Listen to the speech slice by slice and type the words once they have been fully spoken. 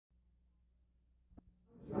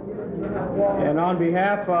And on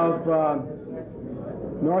behalf of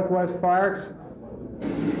Northwest Parks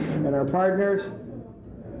and our partners,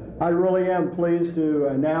 I really am pleased to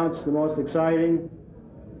announce the most exciting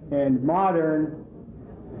and modern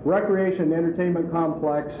recreation and entertainment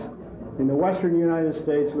complex in the western United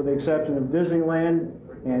States, with the exception of Disneyland,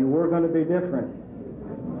 and we're going to be different.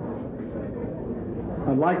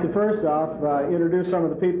 I'd like to first off introduce some of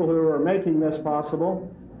the people who are making this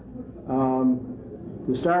possible.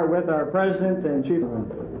 To start with, our president and chief.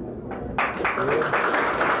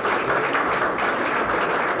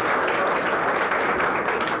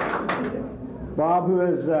 Bob, who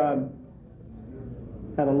has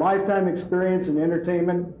had a lifetime experience in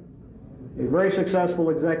entertainment, a very successful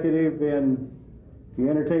executive in the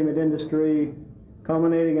entertainment industry,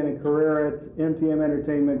 culminating in a career at MTM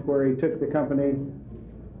Entertainment, where he took the company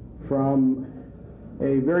from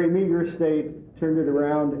a very meager state, turned it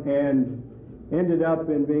around, and ended up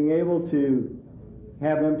in being able to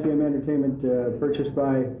have MTM Entertainment purchased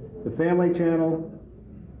by the Family Channel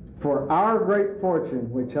for our great fortune,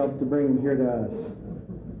 which helped to bring him here to us.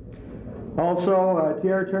 Also,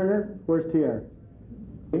 T.R. Turner, where's T.R.?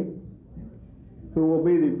 Who will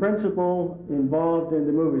be the principal involved in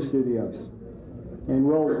the movie studios. And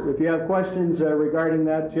if you have questions regarding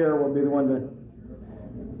that, Chair will be the one to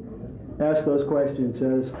ask those questions.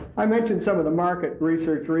 As I mentioned, some of the market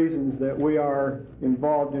research reasons that we are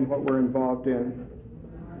involved in what we're involved in.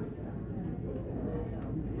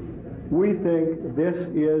 We think this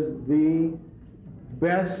is the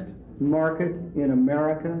best market in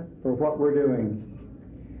America for what we're doing.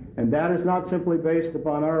 And that is not simply based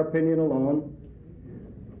upon our opinion alone.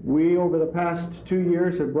 We, over the past 2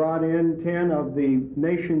 years, have brought in 10 of the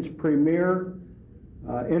nation's premier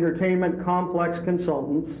entertainment complex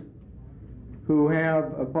consultants who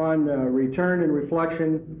have, upon return and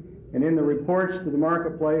reflection and in the reports to the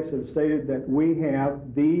marketplace, have stated that we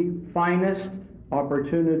have the finest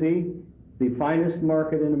opportunity, the finest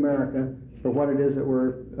market in America for what it is that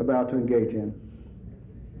we're about to engage in.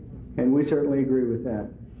 And we certainly agree with that.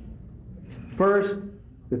 First,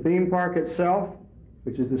 the theme park itself,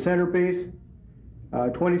 which is the centerpiece,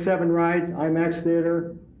 27 rides, IMAX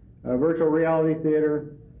theater, virtual reality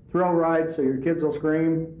theater, thrill rides so your kids will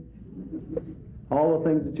scream, all the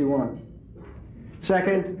things that you want.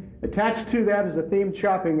 Second, attached to that is a themed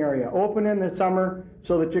shopping area, open in the summer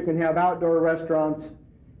so that you can have outdoor restaurants,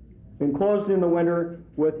 enclosed in the winter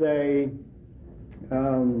with a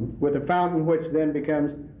fountain, which then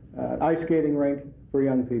becomes ice skating rink for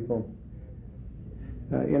young people.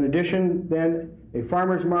 In addition, then, a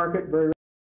farmer's market, very